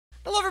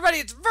Hello everybody,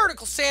 it's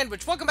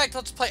VerticalSandwich. Welcome back to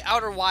Let's Play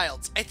Outer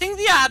Wilds. I think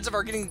the odds of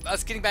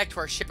us getting back to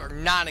our ship are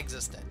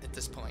non-existent at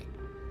this point.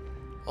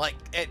 Like,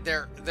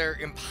 they're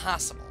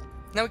impossible.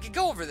 Now we could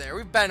go over there.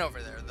 We've been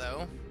over there,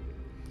 though.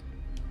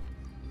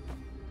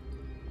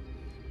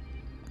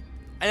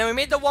 And then we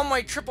made the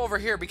one-way trip over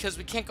here because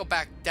we can't go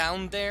back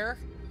down there.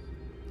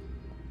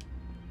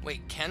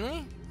 Wait, can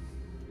we?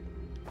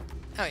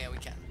 Oh yeah, we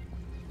can.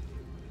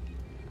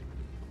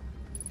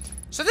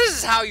 So this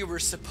is how you were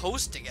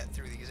supposed to get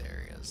through these areas.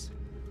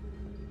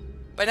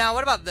 But now,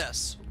 what about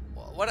this?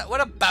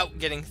 What about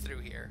getting through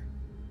here?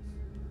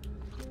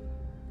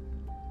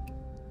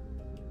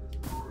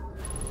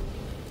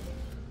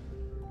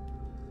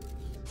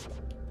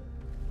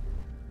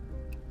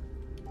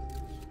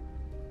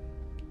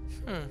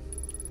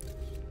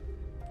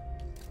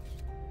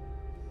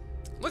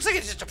 Looks like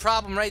it's just a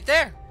problem right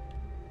there.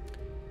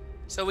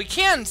 So we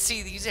can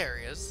see these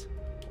areas.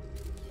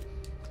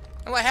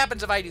 And what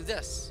happens if I do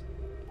this?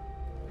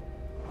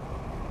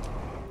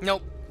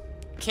 Nope.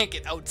 Can't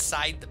get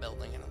outside the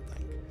building, I don't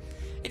think.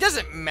 It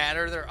doesn't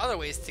matter. There are other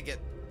ways to get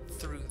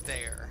through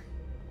there.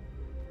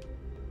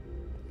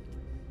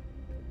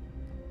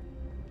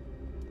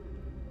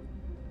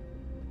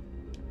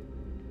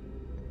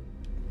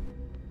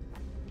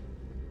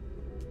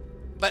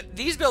 But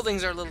these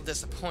buildings are a little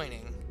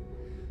disappointing.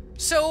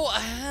 So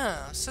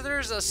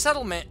there's a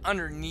settlement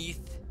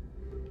underneath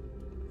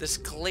this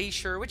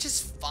glacier, which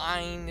is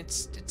fine.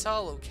 It's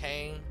all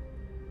okay.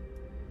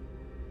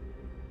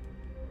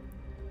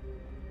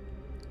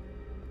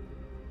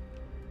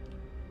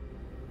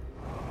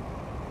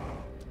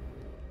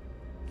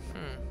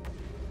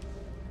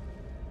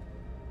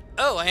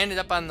 Oh, I ended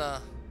up on the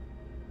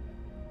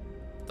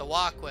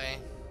walkway.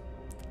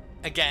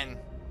 Again.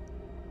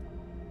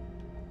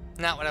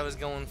 Not what I was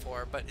going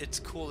for, but it's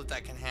cool that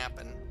that can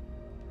happen.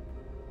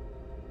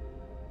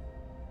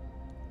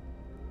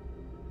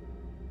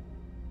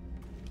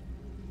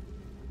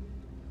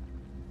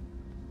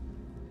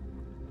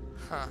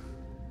 Huh.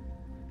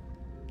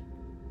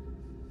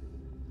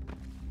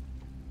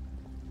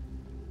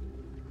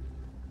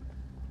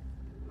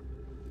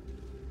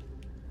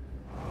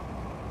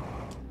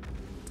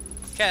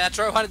 Okay, that's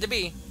where I wanted to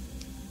be.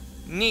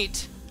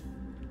 Neat.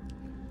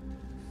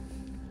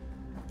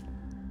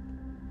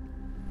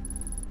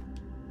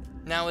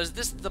 Now, is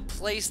this the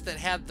place that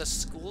had the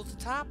school at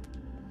the top?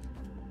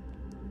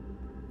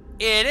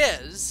 It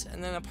is,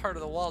 and then a part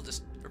of the wall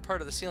or part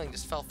of the ceiling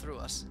just fell through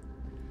us.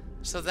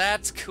 So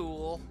that's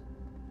cool.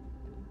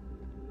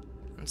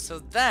 And so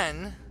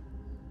then,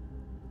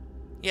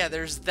 yeah,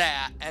 there's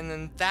that, and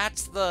then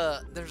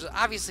there's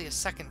obviously a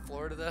second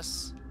floor to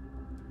this.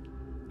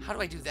 How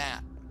do I do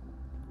that?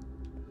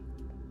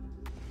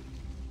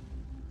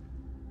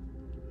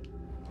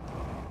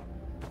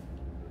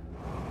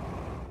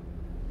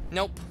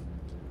 Nope.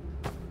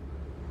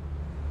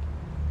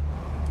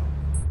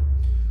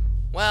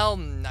 Well,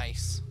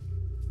 nice.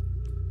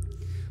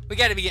 We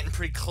gotta be getting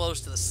pretty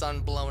close to the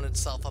sun blowing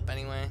itself up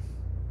anyway.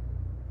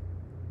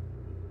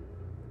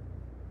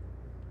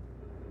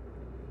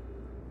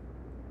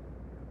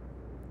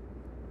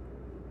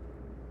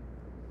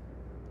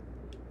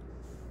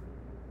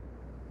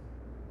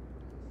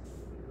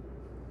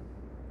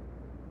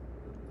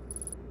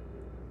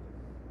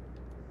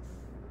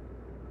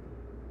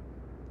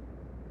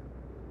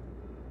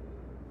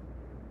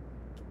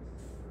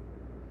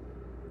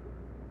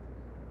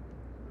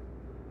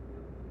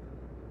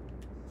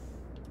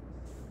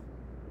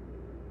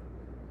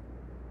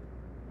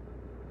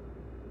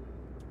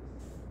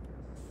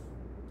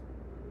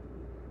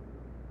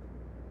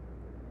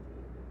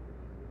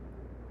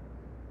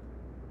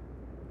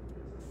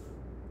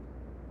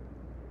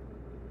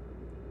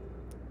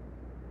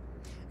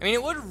 I mean,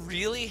 it would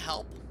really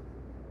help.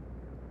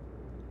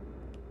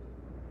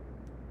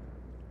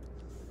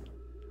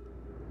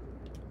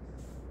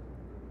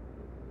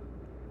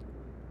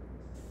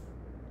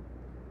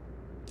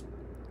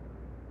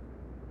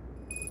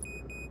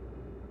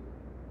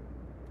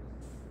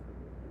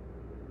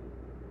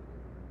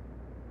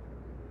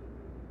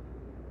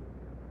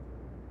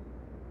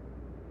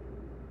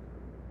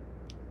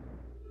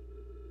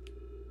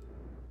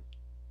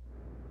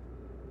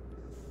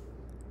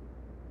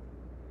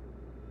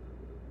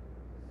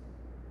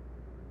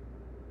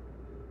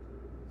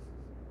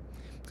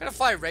 I'm gonna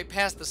fly right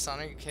past the sun,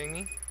 are you kidding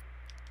me?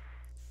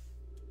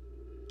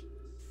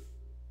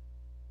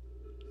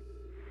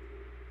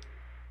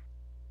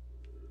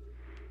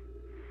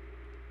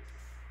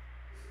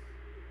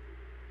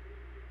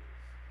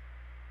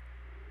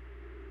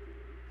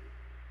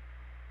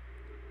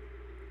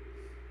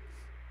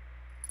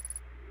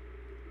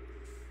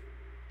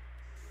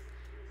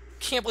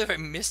 Can't believe I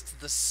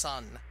missed the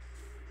sun.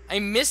 I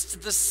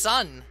missed the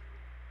sun!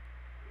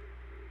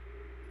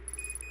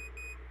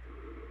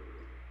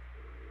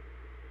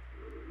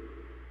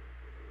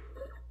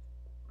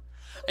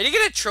 I did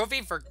get a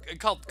trophy for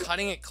called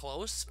cutting it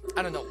close.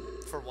 I don't know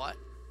for what,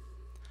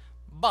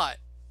 but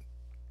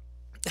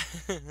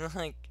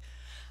like,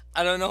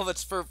 I don't know if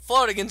it's for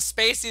floating in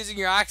space using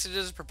your oxygen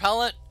as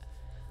propellant,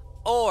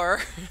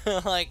 Or,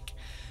 like,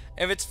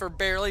 if it's for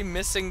barely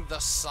missing the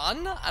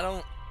sun, I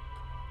don't...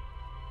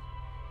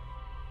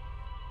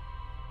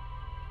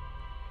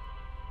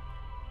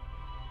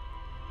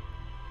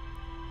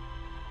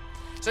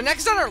 So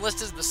next on our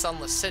list is the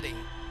Sunless City.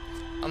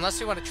 Unless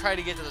we want to try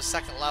to get to the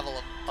second level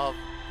of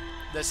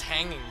this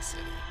hanging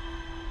city.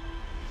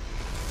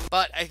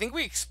 But I think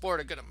we explored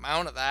a good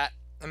amount of that.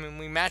 I mean,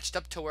 we matched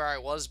up to where I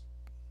was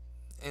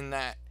in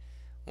that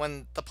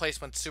when the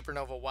place went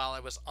supernova while I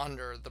was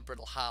under the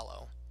Brittle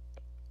Hollow.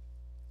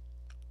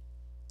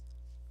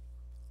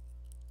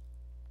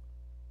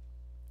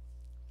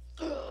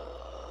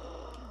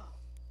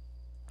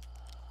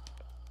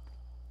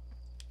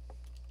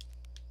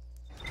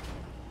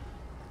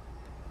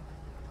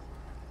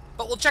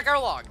 But we'll check our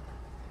log.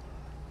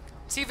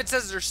 See if it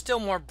says there's still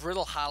more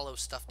Brittle Hollow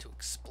stuff to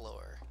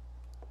explore.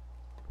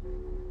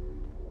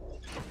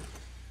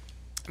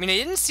 I mean, I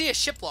didn't see a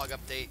ship log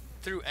update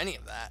through any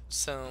of that,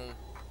 so...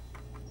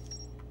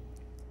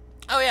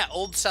 Oh yeah,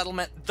 old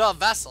settlement, the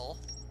vessel.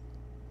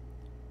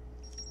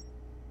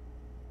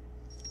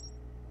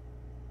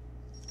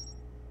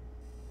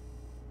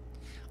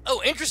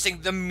 Oh,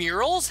 interesting. The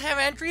murals have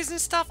entries and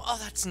stuff? Oh,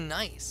 that's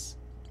nice.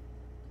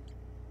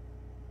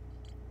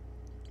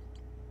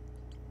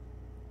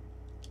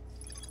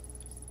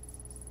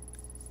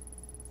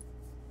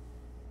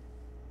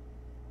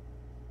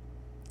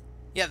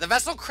 Yeah, the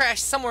vessel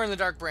crashed somewhere in the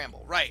Dark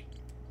Bramble. Right.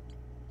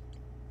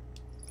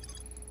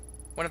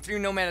 One of few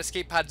Nomad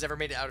escape pods ever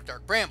made it out of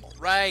Dark Bramble.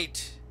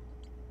 Right.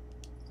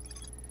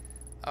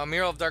 A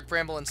mural of Dark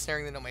Bramble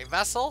ensnaring the Nomad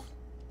vessel.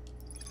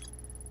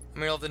 A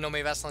mural of the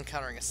Nomad vessel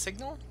encountering a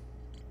signal.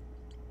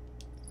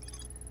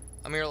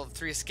 A mural of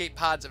 3 escape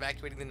pods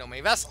evacuating the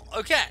Nomad vessel.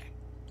 Okay.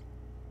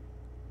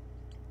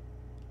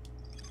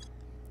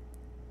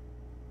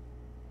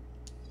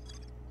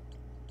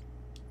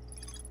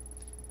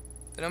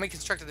 The Nomad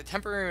constructed a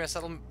temporary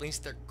settlement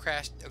beneath their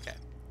crashed... Okay.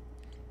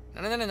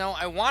 No.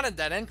 I wanted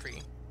that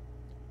entry.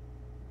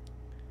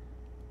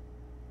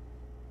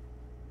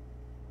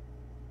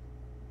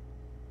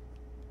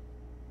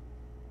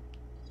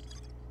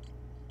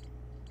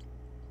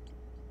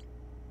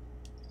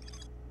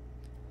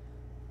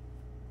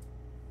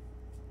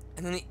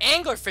 And then the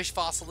anglerfish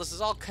fossil, this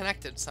is all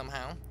connected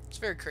somehow. It's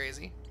very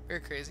crazy. Very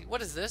crazy.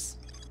 What is this?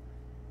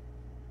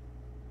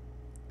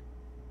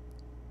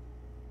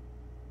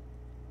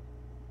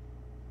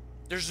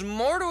 There's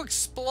more to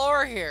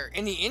explore here.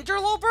 In the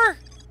Interloper?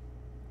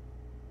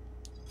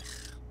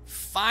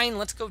 Fine,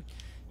 let's go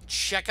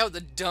check out the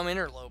dumb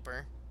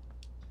Interloper.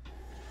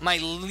 My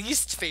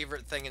least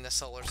favorite thing in the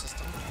solar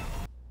system.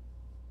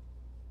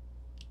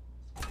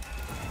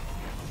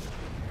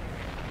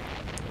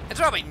 It's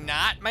probably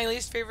not my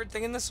least favorite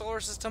thing in the solar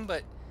system,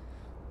 but...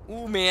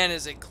 Ooh, man,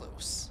 is it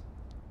close.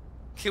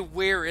 Okay,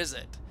 where is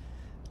it?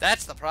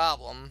 That's the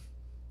problem.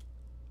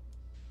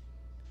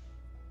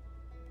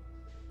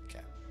 Okay.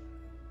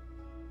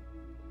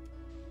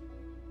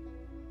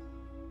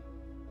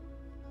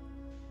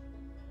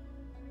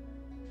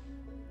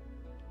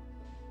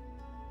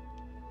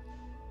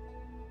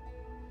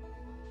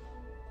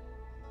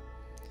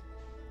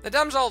 The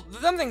dumb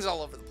thing's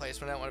all over the place,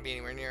 but I don't want to be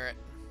anywhere near it.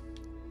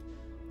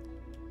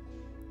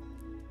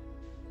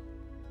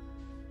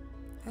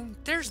 And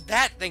there's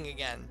that thing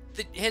again.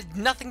 That has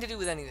nothing to do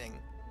with anything.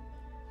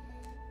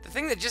 The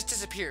thing that just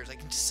disappears. I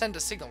can just send a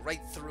signal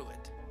right through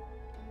it.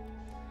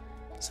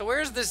 So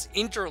where's this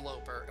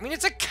Interloper? I mean,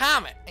 it's a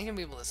comet. I ain't gonna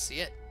be able to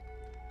see it.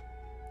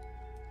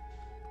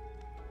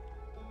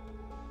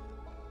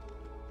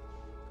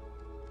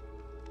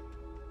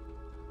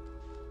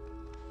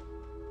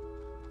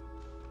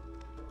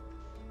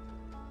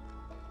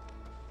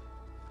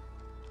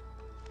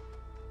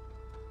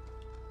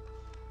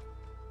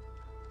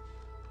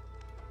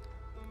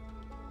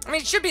 I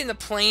mean, it should be in the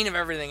plane of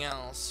everything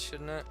else,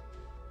 shouldn't it?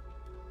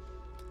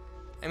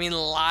 I mean,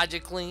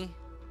 logically.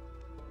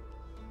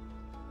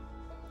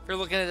 If you're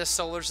looking at the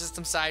solar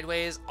system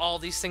sideways, all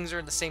these things are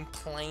in the same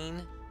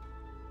plane.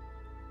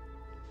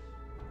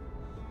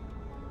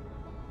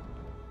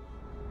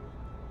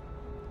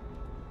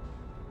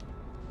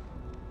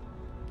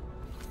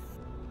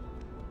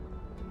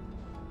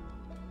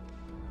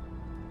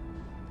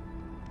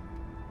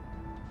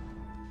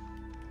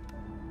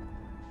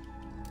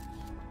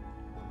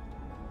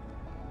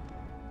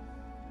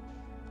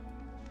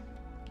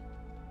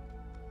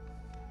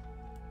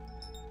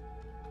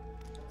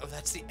 Oh,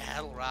 that's the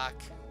Addle Rock.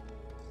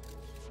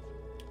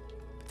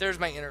 There's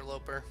my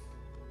Interloper.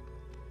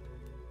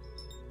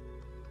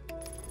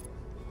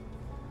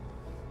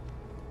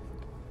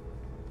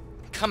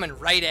 Coming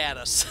right at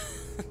us.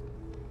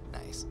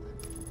 Nice.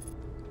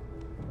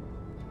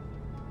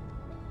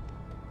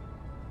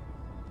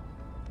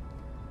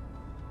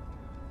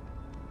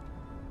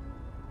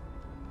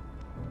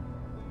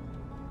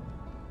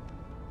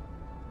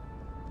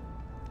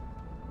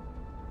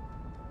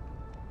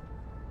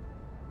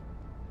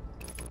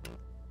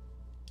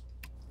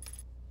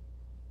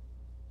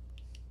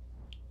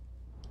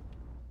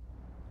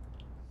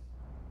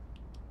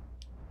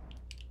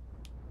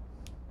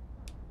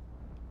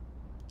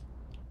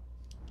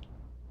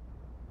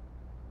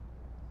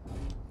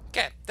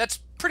 Okay, that's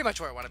pretty much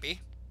where I want to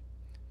be.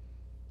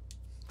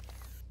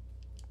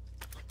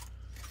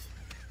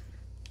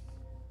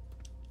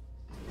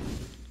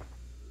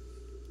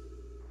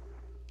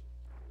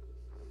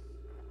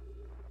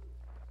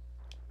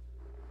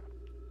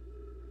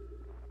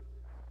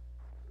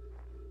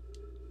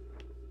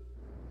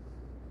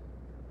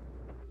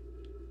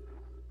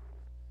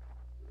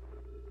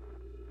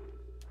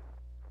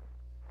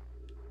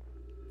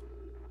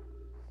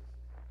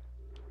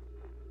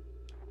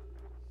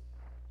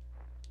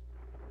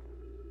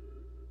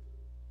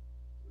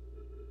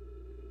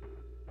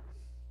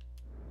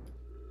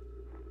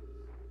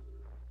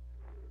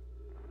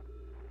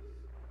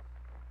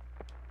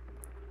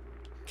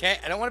 Okay,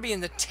 I don't want to be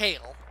in the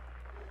tail.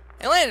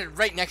 I landed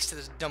right next to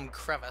this dumb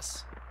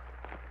crevice.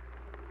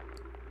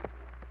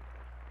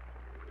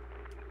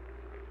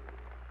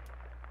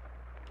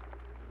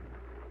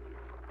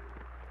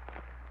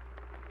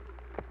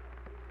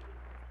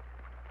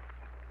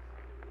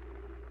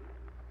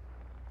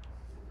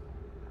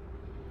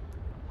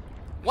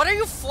 What are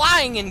you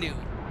flying into?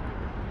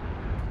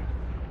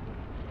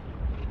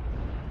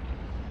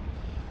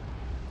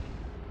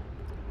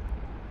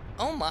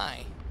 Oh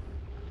my.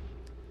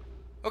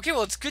 Okay,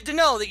 well, it's good to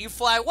know that you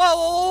fly. Whoa, whoa,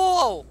 whoa,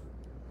 whoa!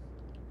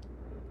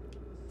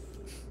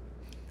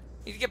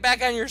 Need to get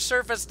back on your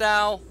surface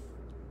now.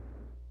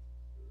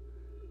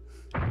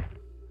 I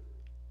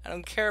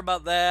don't care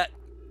about that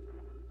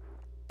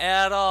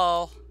at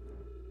all.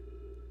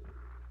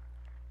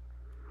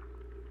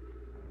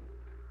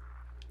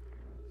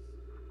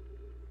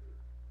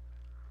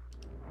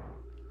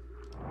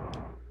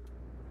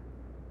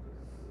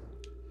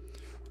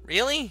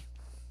 Really?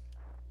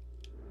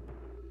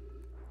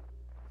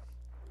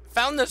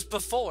 Found this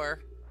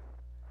before.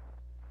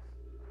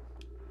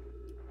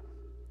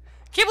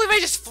 Can't believe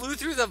I just flew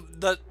through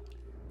the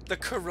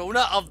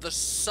corona of the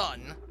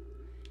sun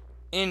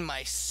in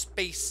my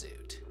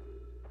spacesuit.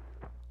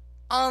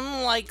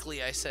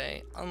 Unlikely, I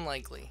say.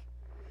 Unlikely.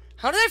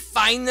 How did I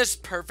find this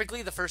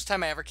perfectly the first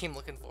time I ever came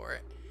looking for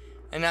it?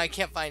 And now I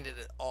can't find it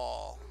at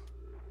all.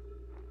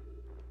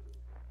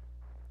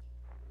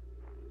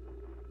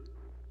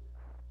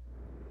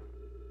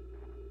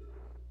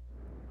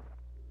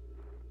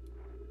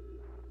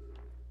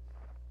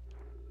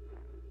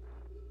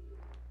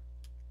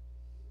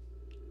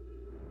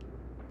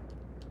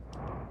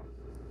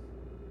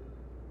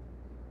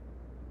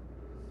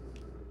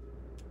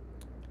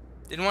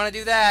 Didn't want to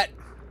do that.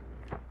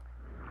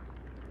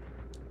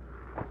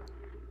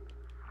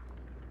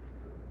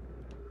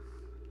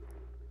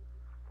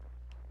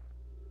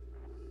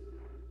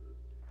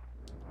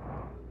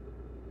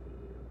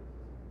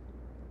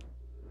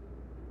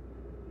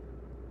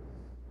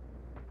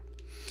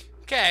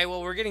 Okay,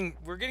 well we're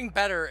getting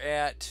better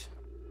at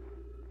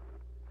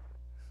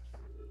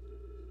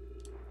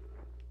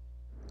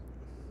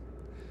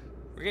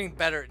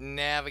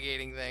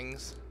navigating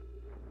things,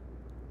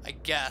 I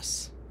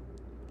guess.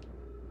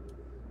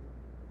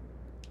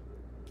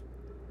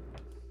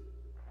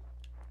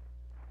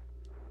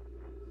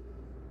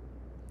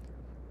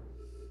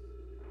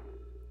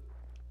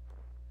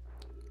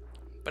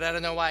 But I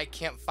don't know why I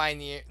can't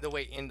find the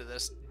way into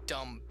this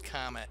dumb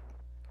comet.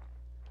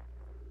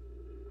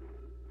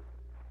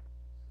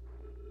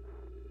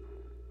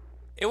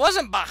 It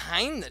wasn't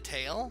behind the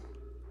tail.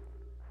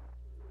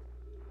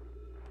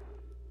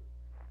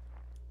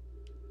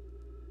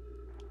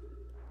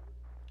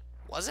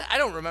 Was it? I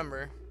don't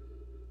remember.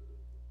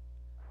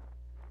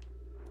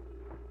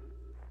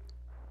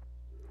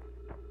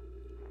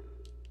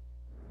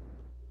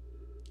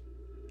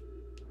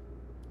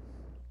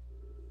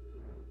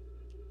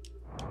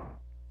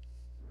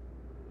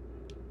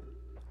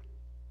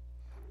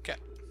 Okay.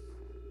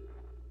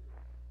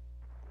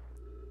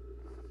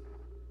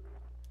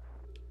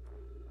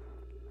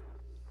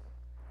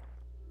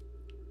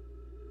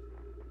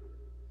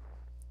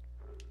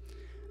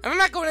 I'm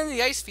not going into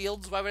the ice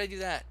fields. Why would I do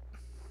that?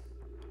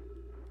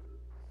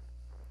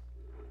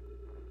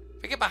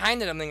 If I get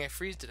behind it, I'm thinking I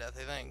freeze to death,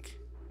 I think.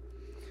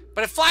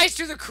 But it flies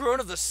through the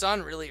corona of the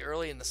sun really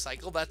early in the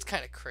cycle. That's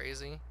kind of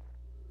crazy.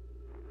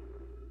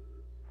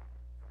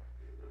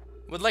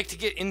 Would like to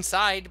get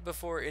inside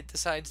before it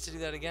decides to do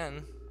that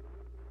again.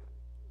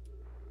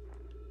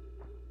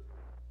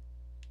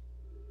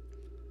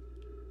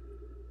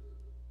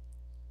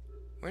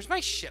 Where's my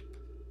ship?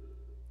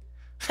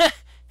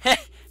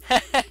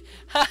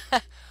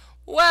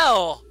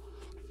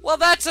 Well,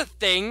 that's a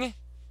thing.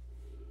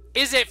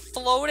 Is it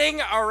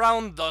floating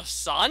around the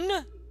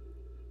sun?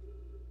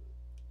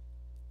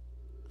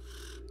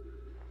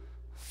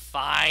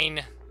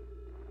 Fine.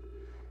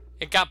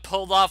 It got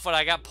pulled off when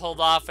I got pulled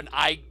off, and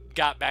I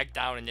got back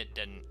down and it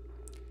didn't.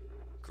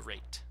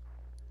 Great.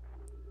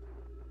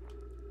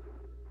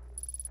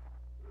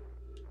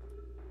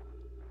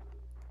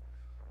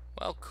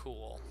 Well,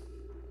 cool.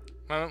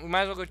 We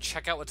might as well go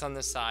check out what's on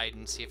this side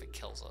and see if it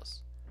kills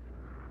us.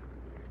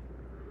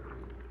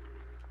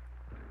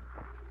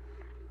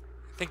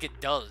 I think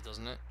it does,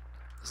 doesn't it?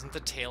 Doesn't the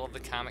tail of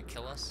the comet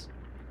kill us?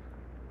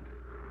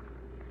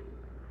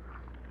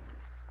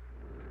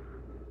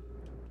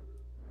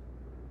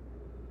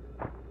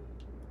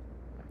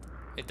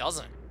 It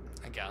doesn't,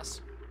 I guess.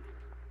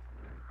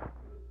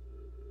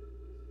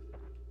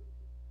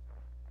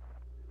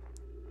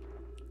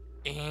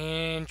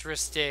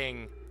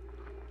 Interesting.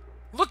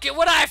 Look at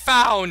what I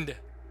found!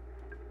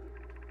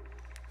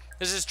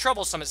 This is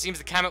troublesome. It seems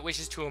the comet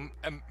wishes to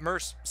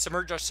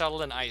submerge our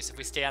shuttle in ice. If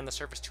we stay on the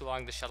surface too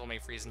long, the shuttle may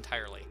freeze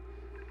entirely.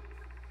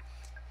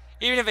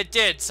 Even if it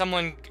did,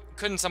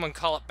 couldn't someone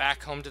call it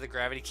back home to the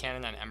gravity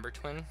cannon on Ember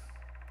Twin?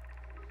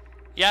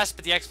 Yes,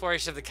 but the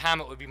exploration of the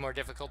comet would be more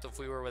difficult if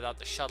we were without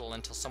the shuttle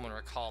until someone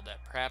recalled it.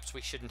 Perhaps we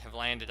shouldn't have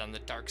landed on the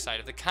dark side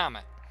of the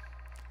comet.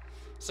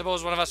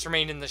 Suppose one of us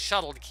remained in the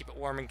shuttle to keep it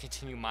warm and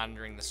continue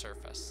monitoring the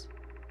surface.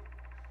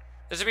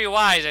 This would be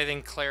wise, I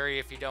think, Clary,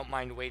 if you don't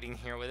mind waiting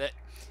here with it.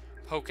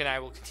 Poke and I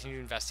will continue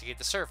to investigate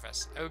the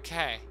surface.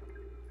 Okay.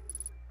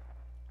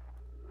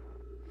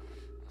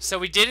 So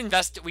we did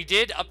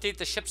update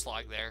the ship's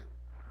log there.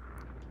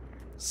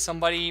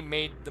 Somebody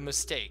made the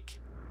mistake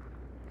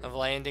of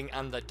landing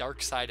on the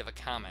dark side of a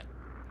comet.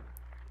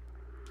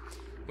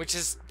 Which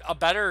is a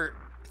better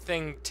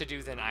thing to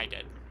do than I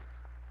did.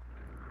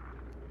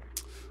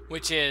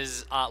 Which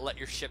is let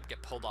your ship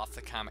get pulled off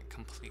the comet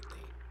completely.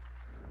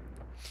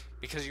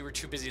 Because you were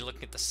too busy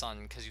looking at the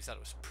sun because you thought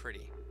it was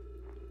pretty.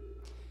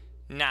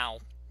 Now,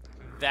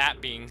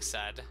 that being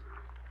said,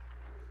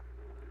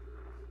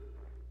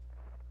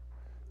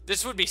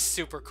 this would be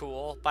super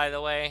cool, by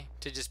the way,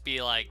 to just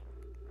be like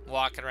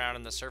walking around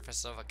on the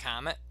surface of a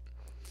comet.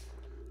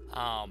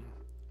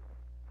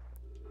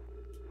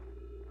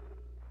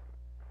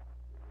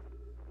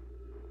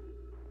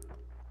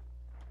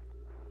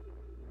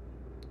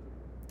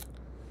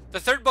 The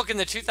third book in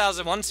the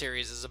 2001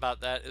 series is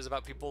about that, is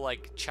about people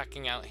like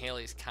checking out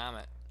Halley's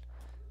Comet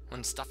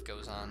when stuff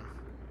goes on.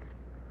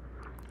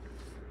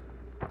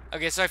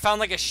 Okay, so I found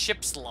like a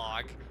ship's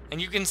log,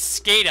 and you can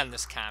skate on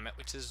this comet,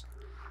 which is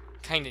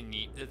kind of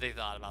neat that they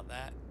thought about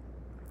that.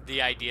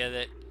 The idea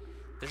that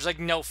there's like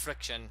no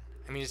friction.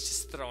 I mean, it's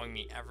just throwing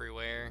me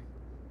everywhere.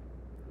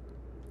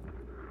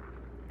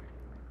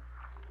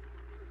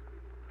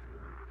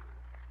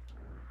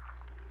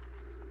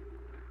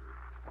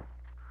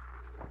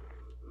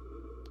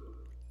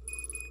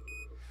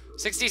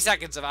 "60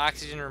 seconds of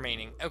oxygen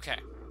remaining." Okay.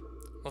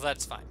 Well,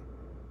 that's fine.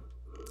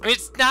 I mean,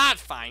 it's not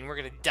fine. We're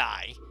gonna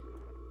die.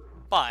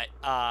 But,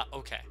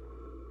 okay.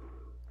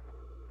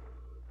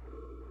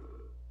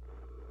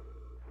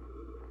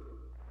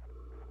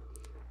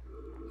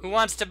 Who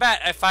wants to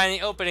bet I find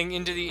the opening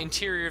into the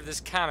interior of this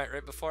comet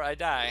right before I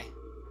die?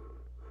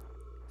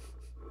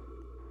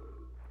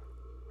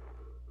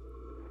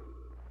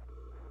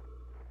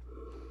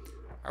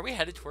 Are we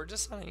headed towards the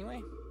sun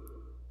anyway?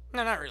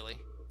 No, not really.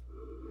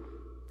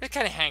 We're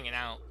kind of hanging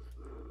out.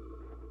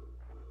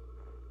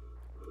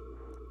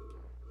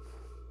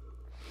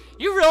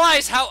 You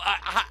realize how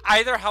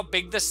either how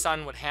big the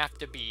sun would have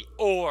to be,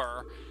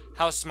 or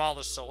how small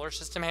the solar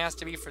system has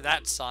to be for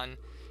that sun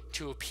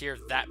to appear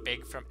that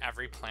big from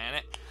every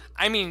planet.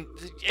 I mean,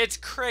 it's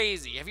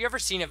crazy. Have you ever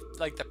seen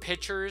like the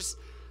pictures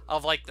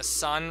of like the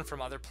sun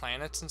from other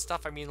planets and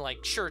stuff? I mean,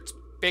 like, sure, it's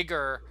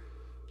bigger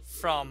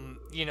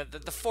from, you know,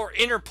 the four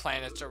inner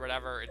planets or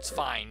whatever. It's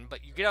fine,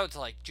 but you get out to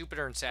like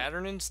Jupiter and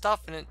Saturn and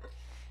stuff, and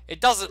it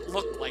doesn't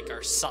look like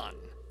our sun.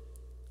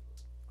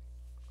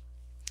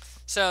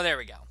 So there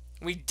we go.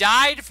 We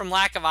died from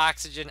lack of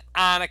oxygen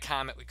on a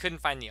comet we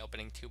couldn't find the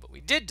opening to, but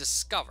we did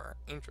discover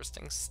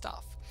interesting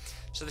stuff.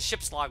 So the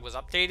ship's log was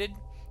updated,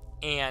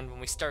 and when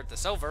we start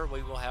this over,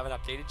 we will have an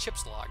updated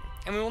ship's log,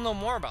 and we will know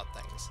more about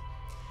things.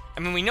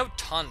 I mean, we know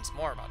tons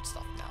more about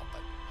stuff now,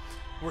 but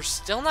we're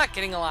still not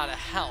getting a lot of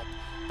help.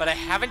 But I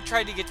haven't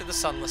tried to get to the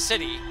Sunless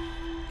City,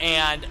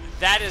 and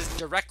that is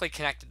directly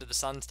connected to the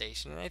Sun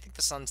Station, and I think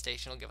the Sun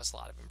Station will give us a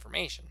lot of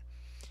information.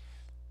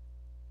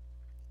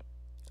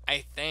 I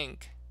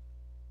think.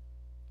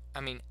 I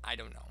mean, I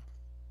don't know.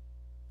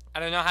 I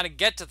don't know how to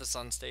get to the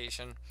Sun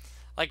Station.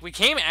 Like, we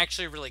came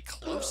actually really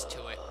close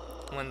to it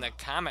when the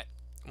comet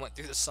went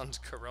through the sun's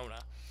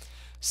corona.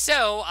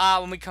 So,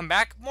 when we come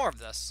back, more of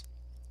this.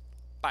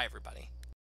 Bye, everybody.